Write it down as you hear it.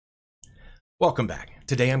Welcome back.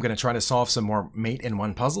 Today I'm going to try to solve some more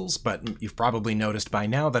mate-in-one puzzles, but you've probably noticed by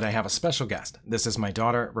now that I have a special guest. This is my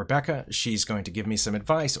daughter, Rebecca. She's going to give me some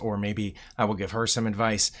advice, or maybe I will give her some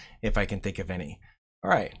advice if I can think of any.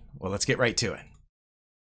 All right, well, let's get right to it.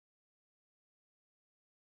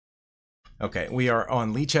 Okay, we are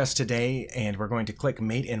on Lichess today, and we're going to click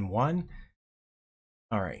mate-in-one.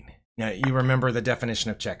 All right, now you remember the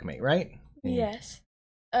definition of checkmate, right? Yes.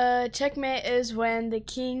 Checkmate is when the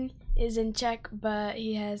king is in check, but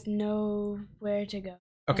he has nowhere to go.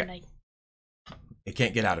 Okay. It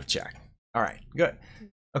can't get out of check. All right, good.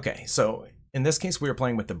 Okay, so in this case, we are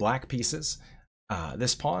playing with the black pieces.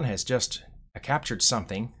 This pawn has just captured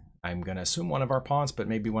something. I'm going to assume one of our pawns, but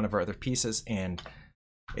maybe one of our other pieces, and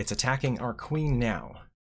it's attacking our queen now.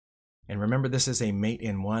 And remember, this is a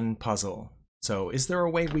mate-in-one puzzle. So is there a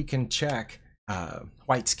way we can check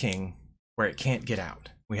white's king where it can't get out?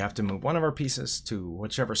 We have to move one of our pieces to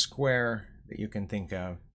whichever square that you can think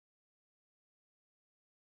of.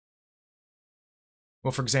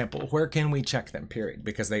 Well, for example, where can we check them, period?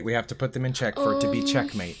 Because we have to put them in check for it to be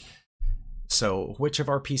checkmate. So which of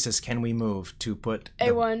our pieces can we move to put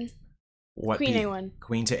A1. What Queen A1.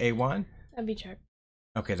 Queen to A1? That'd be check.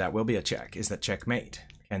 Okay, that will be a check. Is that checkmate?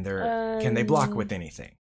 Can they block with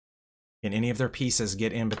anything? Can any of their pieces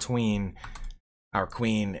get in between our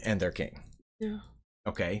queen and their king? No.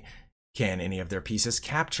 Okay. Can any of their pieces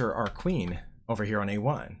capture our queen over here on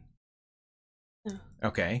A1? No.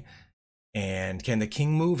 Okay. And can the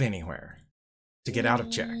king move anywhere to get out of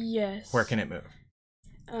check? Yes. Where can it move?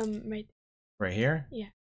 Right. Right here? Yeah.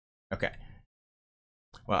 Okay.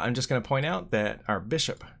 Well, I'm just going to point out that our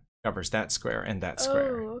bishop covers that square and that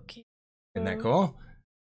square. Oh, okay. Isn't that cool?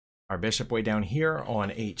 Our bishop way down here on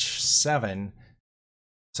H7.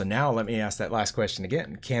 So now let me ask that last question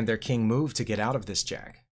again. Can their king move to get out of this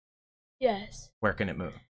check? Yes. Where can it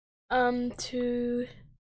move? To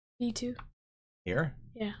B2. Here?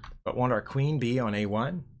 Yeah. But won't our queen be on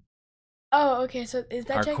A1? Oh, okay. So is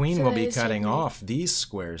that Our check? queen So will be it's cutting checkmate. off these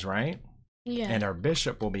squares, right? Yeah. And our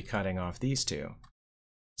bishop will be cutting off these two.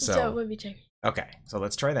 So it would be check. Okay, so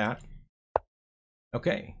let's try that.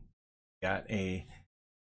 Okay, we got a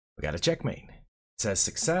checkmate. It says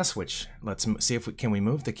success, which let's see if can we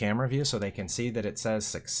move the camera view so they can see that it says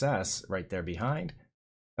success right there behind.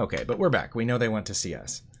 Okay, but we're back. We know they want to see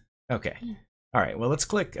us. Okay. All right, well, let's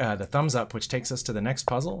click the thumbs up, which takes us to the next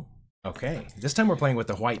puzzle. Okay, this time we're playing with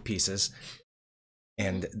the white pieces,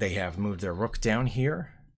 and they have moved their rook down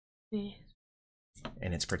here, Yeah.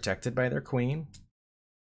 and it's protected by their queen.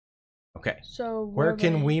 Okay, So where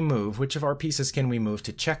can we move? Which of our pieces can we move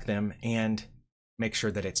to check them and make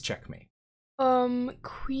sure that it's checkmate?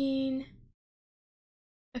 Queen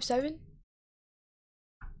F7?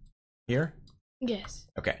 Here? Yes.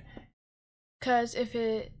 Okay. Because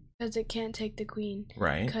it can't take the queen.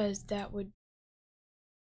 Right. Because that would.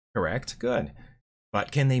 Correct. Good.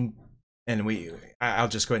 But can they? And I'll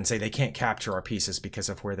just go ahead and say they can't capture our pieces because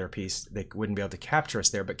of where their piece. They wouldn't be able to capture us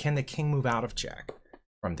there. But can the king move out of check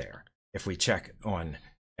from there if we check on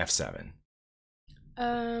F7?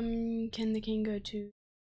 Can the king go to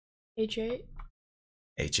H8?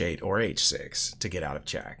 H8 or H6 to get out of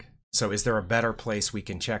check. So is there a better place we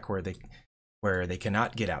can check where they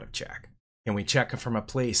cannot get out of check? Can we check from a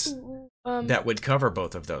place that would cover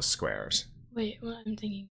both of those squares? Wait, what I'm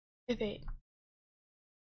thinking. F8.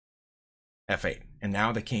 F8. And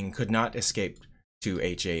now the king could not escape to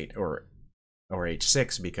H8 or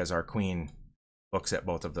H6 because our queen looks at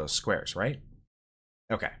both of those squares, right?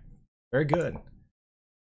 Okay. Very good.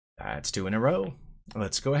 That's 2 in a row.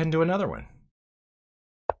 Let's go ahead and do another one.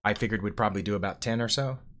 I figured we'd probably do about 10 or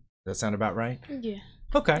so. Does that sound about right? Yeah.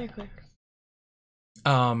 Okay. Very quick.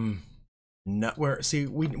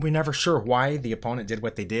 We're never sure why the opponent did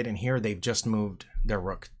what they did, and here they've just moved their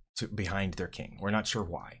rook to behind their king. We're not sure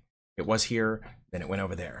why. It was here, then it went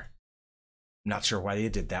over there. Not sure why they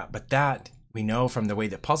did that, but that we know from the way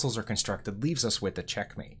that puzzles are constructed leaves us with a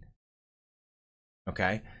checkmate.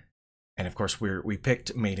 Okay? And of course we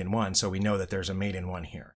picked mate-in-one, so we know that there's a mate-in-one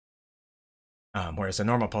here. Whereas a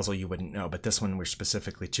normal puzzle you wouldn't know, but this one we're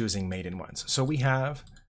specifically choosing mate-in-ones. So we have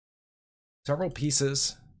several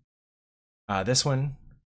pieces. This one,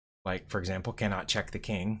 like for example, cannot check the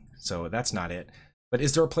king, so that's not it. But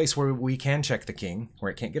is there a place where we can check the king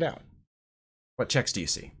where it can't get out? What checks do you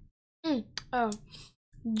see? Oh,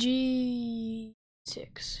 G6.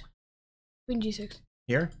 Queen G6.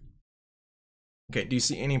 Here? Okay, do you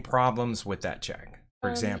see any problems with that check? For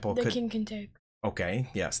example, the king can take. Okay,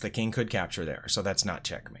 yes, the king could capture there, so that's not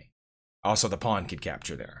checkmate. Also, the pawn could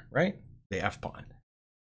capture there, right? The F pawn.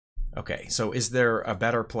 Okay, so is there a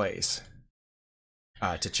better place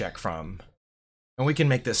to check from And we can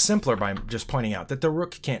make this simpler by just pointing out that the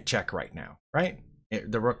rook can't check right now, right?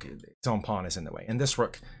 The rook, its own pawn is in the way. And this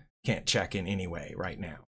rook can't check in any way right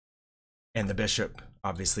now. And the bishop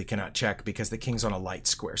obviously cannot check because the king's on a light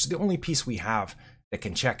square. So the only piece we have that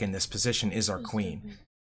can check in this position is our queen.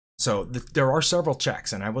 So there are several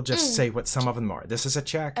checks, and I will just say what some of them are. This is a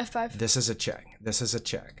check. F5. This is a check. This is a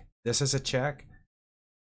check. This is a check.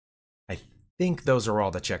 I think those are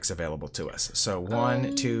all the checks available to us. So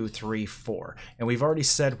 1, 2, 3, 4. And we've already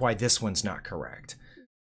said why this one's not correct.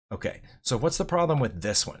 Okay, so what's the problem with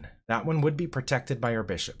this one? That one would be protected by our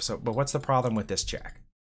bishop. So, but what's the problem with this check?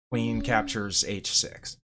 Queen captures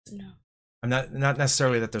h6. No. I'm not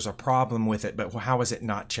necessarily that there's a problem with it, but how is it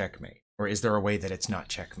not checkmate? Or is there a way that it's not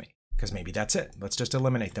checkmate? Because maybe that's it. Let's just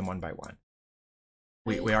eliminate them one by one.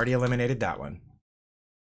 We already eliminated that one,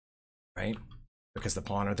 right? Because the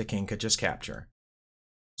pawn or the king could just capture.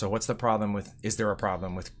 So what's the problem with, is there a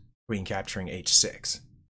problem with queen capturing h6?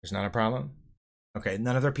 There's not a problem? Okay,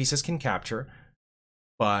 none of their pieces can capture,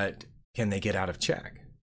 but can they get out of check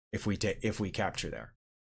if we capture there?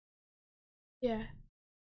 Yeah.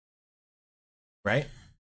 Right?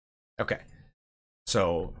 Okay.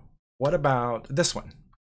 So what about this one?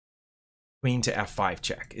 Queen to f5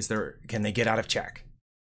 check. Can they get out of check?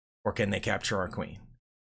 Or can they capture our queen?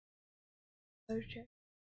 Check.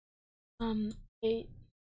 8.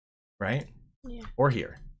 Right? Yeah. Or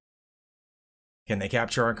here. Can they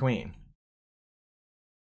capture our queen?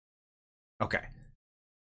 Okay.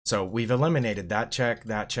 So we've eliminated that check,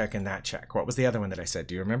 and that check. What was the other one that I said?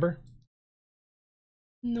 Do you remember?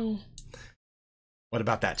 No. What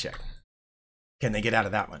about that check? Can they get out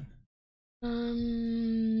of that one?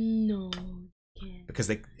 No. Can't. Because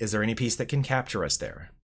is there any piece that can capture us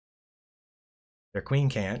there? Their queen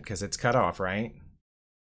can't because it's cut off, right?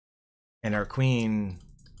 And our queen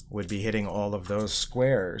would be hitting all of those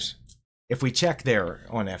squares. If we check there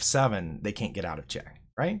on f7, they can't get out of check,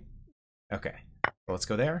 right? Okay, well, let's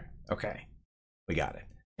go there. Okay, we got it.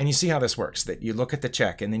 And you see how this works, that you look at the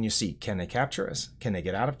check and then you see, can they capture us? Can they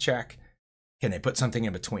get out of check? Can they put something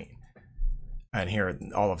in between? And here,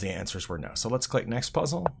 all of the answers were no. So let's click next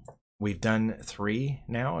puzzle. We've done 3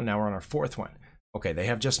 now, and now we're on our 4th one. Okay, they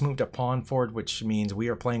have just moved a pawn forward, which means we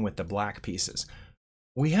are playing with the black pieces.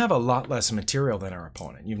 We have a lot less material than our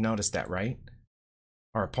opponent. You've noticed that, right?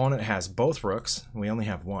 Our opponent has both rooks. We only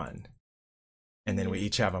have one. And then we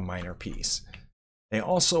each have a minor piece. They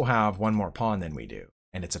also have one more pawn than we do,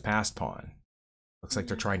 and it's a passed pawn. Looks like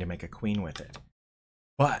they're trying to make a queen with it.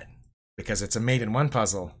 But because it's a mate-in-one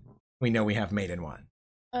puzzle, we know we have mate-in-one.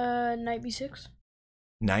 Knight b6.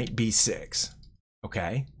 Knight b6.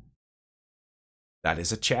 Okay. That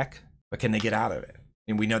is a check, but can they get out of it?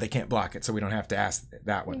 And we know they can't block it, so we don't have to ask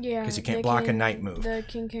that one. Yeah, because you can't block a knight move. The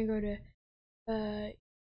king can go to...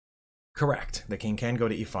 Correct. The king can go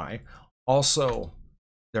to e5. Also,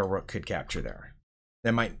 their rook could capture there.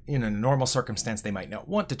 They might, in a normal circumstance, they might not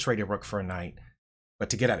want to trade a rook for a knight, but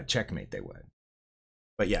to get out of checkmate, they would.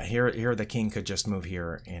 But yeah, here the king could just move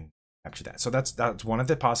here and capture that. So that's one of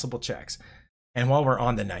the possible checks. And while we're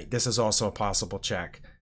on the knight, this is also a possible check.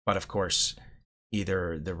 But of course,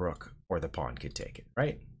 either the rook or the pawn could take it,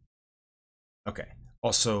 right? Okay.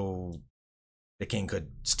 Also, the king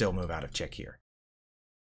could still move out of check here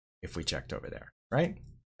if we checked over there, right?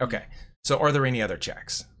 Okay. So are there any other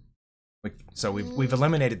checks? So we've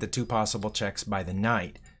eliminated the 2 possible checks by the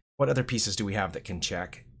knight. What other pieces do we have that can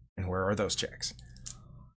check? And where are those checks?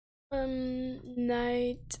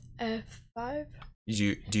 Knight f5.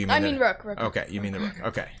 Do you mean rook. Okay, you mean the rook.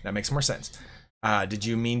 Okay, that makes more sense. Did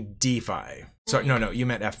you mean d5? Sorry, no, you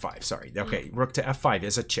meant f5. Sorry. Okay, rook to f5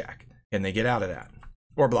 is a check. Can they get out of that?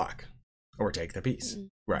 Or block? Or take the piece?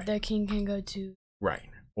 Right. The king can go to... Right.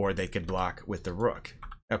 Or they could block with the rook.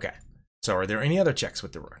 Okay. So are there any other checks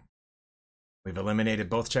with the rook? We've eliminated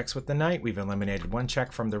both checks with the knight. We've eliminated one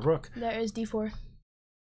check from the rook. There is d4.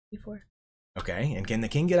 d4. Okay, and can the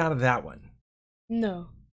king get out of that one? No.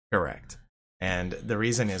 Correct. And the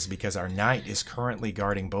reason is because our knight is currently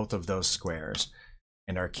guarding both of those squares,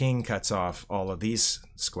 and our king cuts off all of these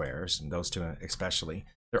squares, and those 2 especially.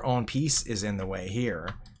 Their own piece is in the way here,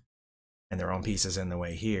 and their own piece is in the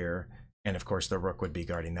way here, and of course the rook would be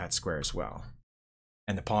guarding that square as well.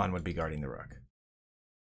 And the pawn would be guarding the rook.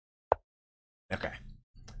 Okay.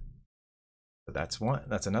 So that's one.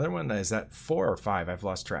 That's another one. Is that 4 or 5? I've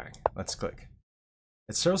lost track. Let's click.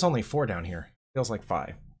 It shows only 4 down here. Feels like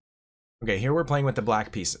 5. Okay, here we're playing with the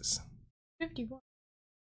black pieces. 51.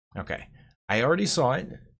 Okay. I already saw it.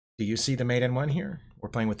 Do you see the mate-in-one here? We're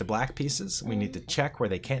playing with the black pieces. We need to check where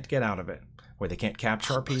they can't get out of it, where they can't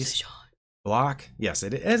capture our piece. Block. Yes,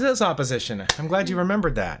 it is opposition. I'm glad you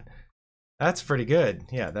remembered that. That's pretty good.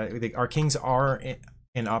 Yeah, our kings are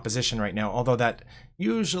in opposition right now, although that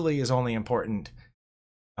usually is only important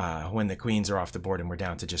when the queens are off the board and we're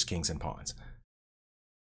down to just kings and pawns.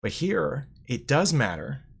 But here, it does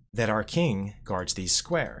matter that our king guards these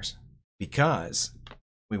squares, because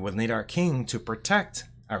we will need our king to protect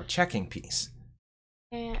our checking piece.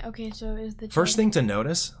 Okay, so is the first thing to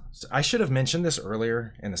notice, I should have mentioned this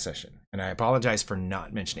earlier in the session, and I apologize for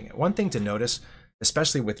not mentioning it. One thing to notice,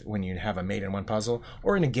 especially when you have a mate-in-one puzzle,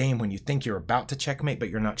 or in a game when you think you're about to checkmate but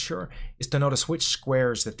you're not sure, is to notice which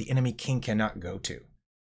squares that the enemy king cannot go to.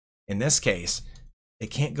 In this case,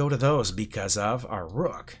 it can't go to those because of our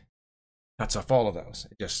rook. Cuts off all of those.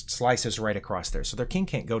 It just slices right across there. So their king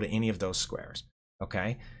can't go to any of those squares.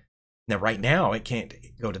 Okay? Now, right now, it can't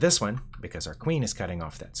go to this one because our queen is cutting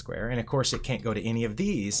off that square. And of course, it can't go to any of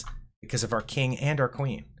these because of our king and our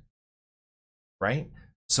queen. Right?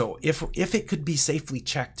 So if it could be safely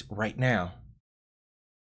checked right now,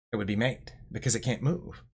 it would be mate because it can't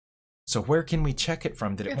move. So where can we check it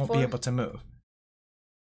from that it won't be able to move?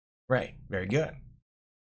 Right. Very good.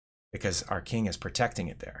 Because our king is protecting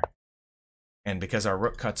it there. And because our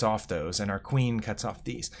rook cuts off those and our queen cuts off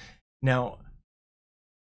these. Now,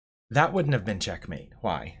 that wouldn't have been checkmate.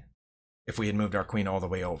 Why? If we had moved our queen all the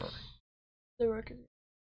way over. The rook is...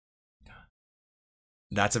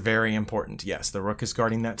 That's a very important. Yes, the rook is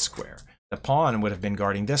guarding that square. The pawn would have been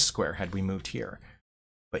guarding this square had we moved here.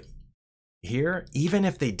 But here, even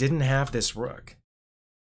if they didn't have this rook,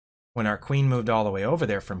 when our queen moved all the way over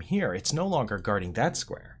there from here, it's no longer guarding that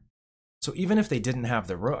square. So even if they didn't have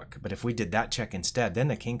the rook, but if we did that check instead, then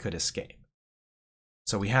the king could escape.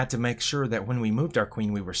 So we had to make sure that when we moved our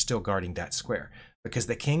queen, we were still guarding that square. Because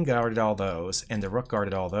the king guarded all those, and the rook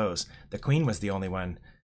guarded all those. The queen was the only one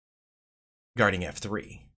guarding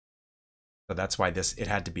f3. So that's why it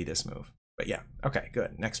had to be this move. But yeah, okay,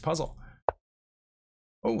 good. Next puzzle.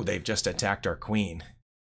 Oh, they've just attacked our queen.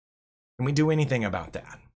 Can we do anything about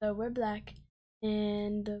that? So we're black,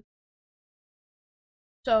 and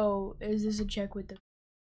so is this a check with the...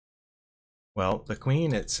 Well, the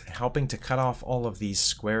queen, it's helping to cut off all of these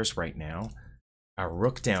squares right now. Our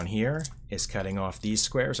rook down here is cutting off these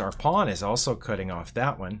squares. Our pawn is also cutting off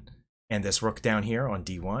that one. And this rook down here on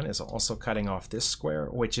d1 is also cutting off this square,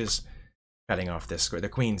 which is cutting off this square. The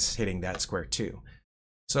queen's hitting that square too.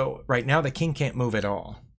 So right now the king can't move at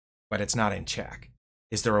all, but it's not in check.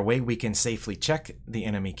 Is there a way we can safely check the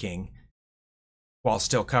enemy king while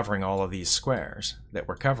still covering all of these squares that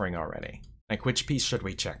we're covering already? Like, which piece should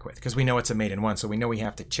we check with? Because we know it's a mate-in-one, so we know we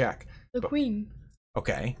have to check. The queen.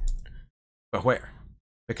 Okay. But where?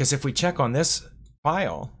 Because if we check on this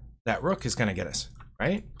file, that rook is going to get us,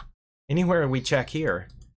 right? Anywhere we check here,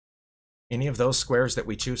 any of those squares that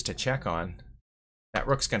we choose to check on, that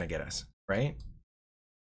rook's going to get us, right?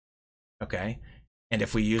 Okay. And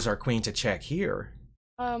if we use our queen to check here,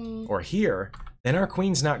 or here, then our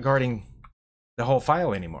queen's not guarding the whole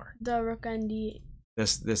file anymore. The rook on d...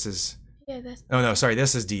 This is... Yeah, that's... Oh, no, sorry,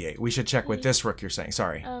 this is d8. We should check with this rook, you're saying.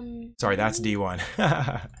 Sorry. Sorry, that's d1.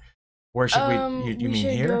 Where should we... You mean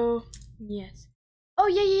here? Go... Yes. Oh,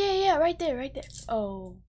 yeah, right there.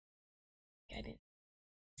 Oh.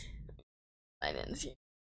 I didn't see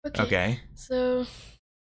it. Okay. So...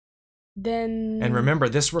 Then... And remember,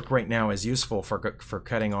 this rook right now is useful for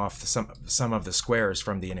cutting off some of the squares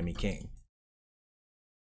from the enemy king.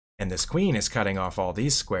 And this queen is cutting off all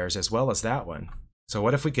these squares as well as that one. So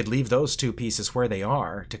what if we could leave those two pieces where they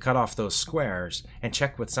are to cut off those squares and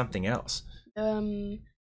check with something else? The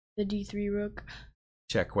d3 rook.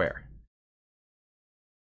 Check where?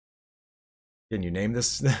 Can you name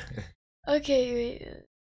this? Okay, wait.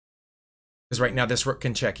 Because right now this rook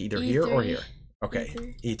can check either E3. Here or here. Okay,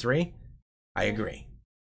 E3. E3? I agree.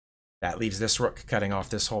 That leaves this rook cutting off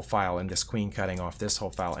this whole file and this queen cutting off this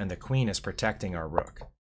whole file, and the queen is protecting our rook.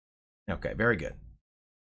 Okay, very good.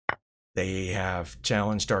 They have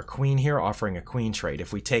challenged our queen here, offering a queen trade.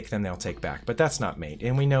 If we take them, they'll take back, but that's not mate.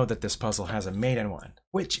 And we know that this puzzle has a mate-in-one,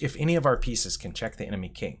 which, if any of our pieces can check the enemy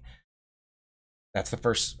king, that's the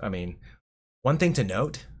first, one thing to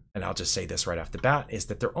note, and I'll just say this right off the bat, is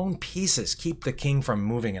that their own pieces keep the king from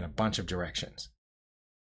moving in a bunch of directions.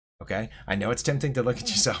 Okay? I know it's tempting to look at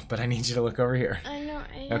yourself, but I need you to look over here. I know,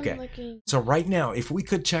 I am looking. So right now, if we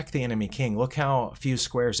could check the enemy king, look how few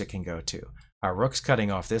squares it can go to. Our rook's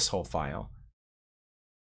cutting off this whole file.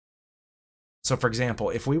 So for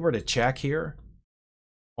example, if we were to check here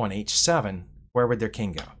on h7, where would their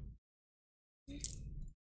king go?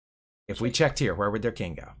 If we checked here, where would their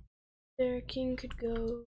king go? Their king could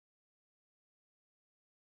go...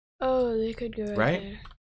 Oh, they could go right there.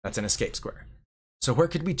 That's an escape square. So where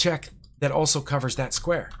could we check that also covers that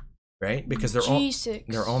square? right? Because G6.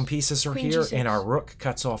 their own pieces are Queen here, G6. and our rook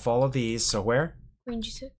cuts off all of these. So where? Queen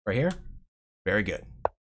G6. Right here? Very good.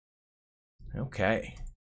 Okay.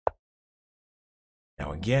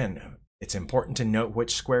 Now again, it's important to note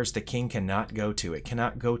which squares the king cannot go to. It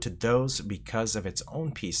cannot go to those because of its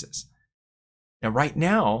own pieces. Now right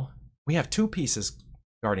now, we have two pieces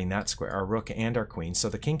guarding that square, our rook and our queen, so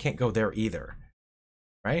the king can't go there either,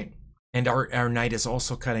 right? And our knight is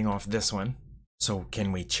also cutting off this one. So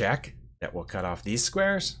can we check that we'll cut off these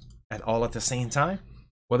squares all at the same time?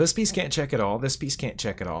 Well, this piece can't check at all, this piece can't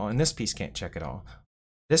check at all, and this piece can't check at all.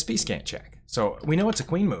 This piece can't check. So we know it's a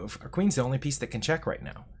queen move. Our queen's the only piece that can check right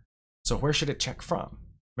now. So where should it check from?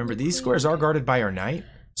 Remember, these squares are guarded by our knight,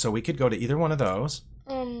 so we could go to either one of those.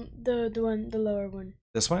 The lower one.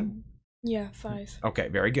 This one? Yeah, 5. Okay,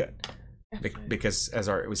 very good. F5. Because as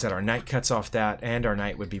we said, our knight cuts off that, and our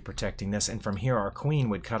knight would be protecting this, and from here our queen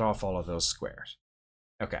would cut off all of those squares.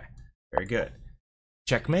 Okay, very good.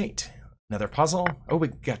 Checkmate. Another puzzle. Oh, we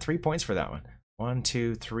got 3 points for that one. 1,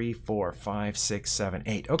 2, 3, 4, 5, 6, 7,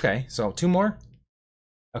 8. Okay, so 2 more.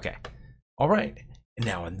 Okay, all right. And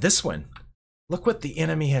now on this one, look what the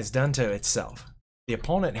enemy has done to itself. The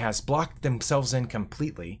opponent has blocked themselves in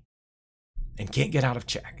completely and can't get out of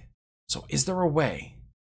check. So is there a way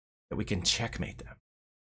that we can checkmate them?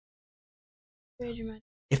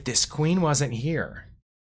 If this queen wasn't here,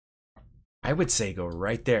 I would say go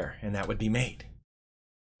right there, and that would be mate.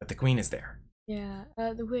 But the queen is there. Yeah,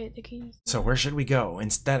 the king. So where should we go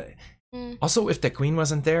instead? Also, if the queen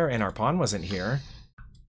wasn't there and our pawn wasn't here,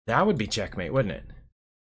 that would be checkmate, wouldn't it?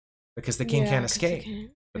 Because the king can't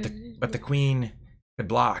escape. But the queen could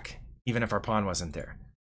block even if our pawn wasn't there.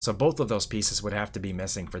 So both of those pieces would have to be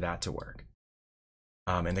missing for that to work.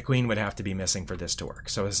 And the queen would have to be missing for this to work.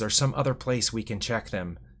 So is there some other place we can check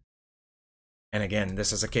them? And again,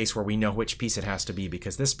 this is a case where we know which piece it has to be,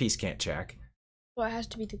 because this piece can't check. Well, it has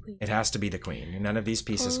to be the queen. It has to be the queen. None of these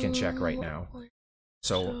pieces can check right now.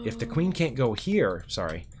 So if the queen can't go here,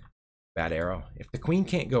 sorry, bad arrow. If the queen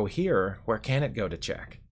can't go here, where can it go to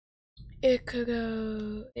check? It could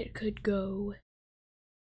go.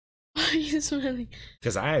 Why are you smiling?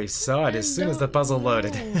 Because I saw it as soon as the puzzle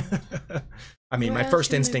loaded. I mean, my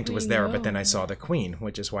first instinct was there, but then I saw the queen,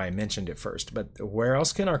 which is why I mentioned it first. But where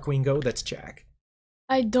else can our queen go that's check?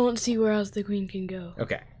 I don't see where else the queen can go.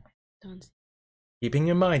 Okay. Don't see. Keeping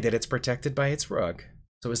in mind that it's protected by its rook.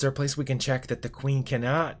 So is there a place we can check that the queen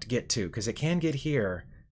cannot get to? Because it can get here,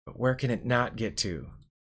 but where can it not get to?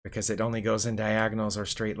 Because it only goes in diagonals or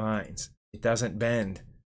straight lines. It doesn't bend.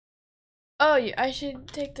 Oh, I should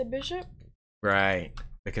take the bishop? Right,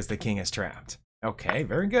 because the king is trapped. Okay,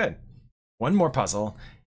 very good. One more puzzle,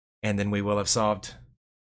 and then we will have solved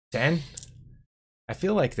 10. I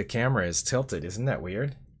feel like the camera is tilted. Isn't that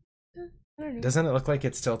weird? I don't know. Doesn't it look like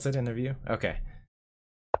it's tilted in the view? Okay.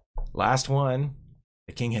 Last one.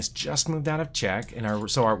 The king has just moved out of check, and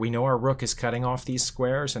we know our rook is cutting off these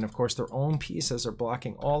squares, and of course their own pieces are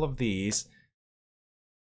blocking all of these.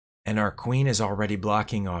 And our queen is already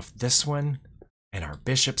blocking off this one, and our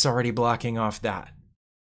bishop's already blocking off that.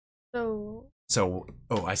 So,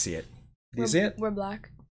 oh, I see it. Do you see it? We're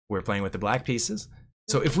black. We're playing with the black pieces.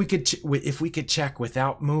 So if we could check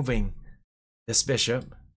without moving this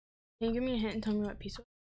bishop. Can you give me a hint and tell me what piece?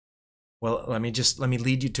 Well, let me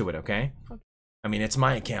lead you to it, okay? Okay. I mean, it's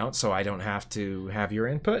my account, so I don't have to have your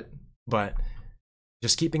input, but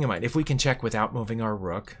just keeping in mind, if we can check without moving our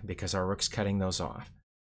rook, because our rook's cutting those off,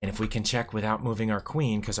 and if we can check without moving our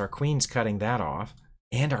queen, because our queen's cutting that off,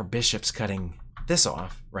 and our bishop's cutting this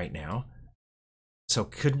off right now, so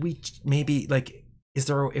could we maybe, like,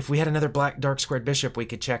 if we had another black dark squared bishop, we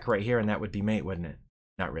could check right here, and that would be mate, wouldn't it?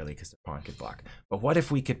 Not really, because the pawn could block. But what if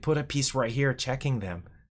we could put a piece right here checking them,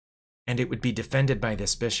 and it would be defended by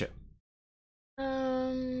this bishop?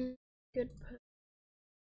 Could put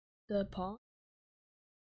the pawn.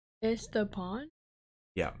 It's the pawn?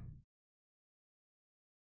 Yeah.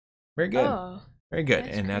 Very good. Oh, very good.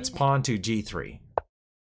 That's and that's crazy. pawn to g3.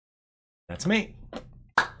 That's mate.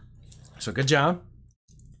 So good job.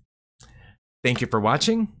 Thank you for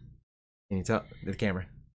watching. Can you tell the camera?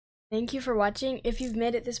 Thank you for watching. If you've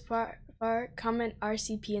made it this far, comment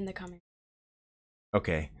RCP in the comments.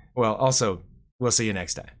 Okay. Well, also, we'll see you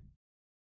next time.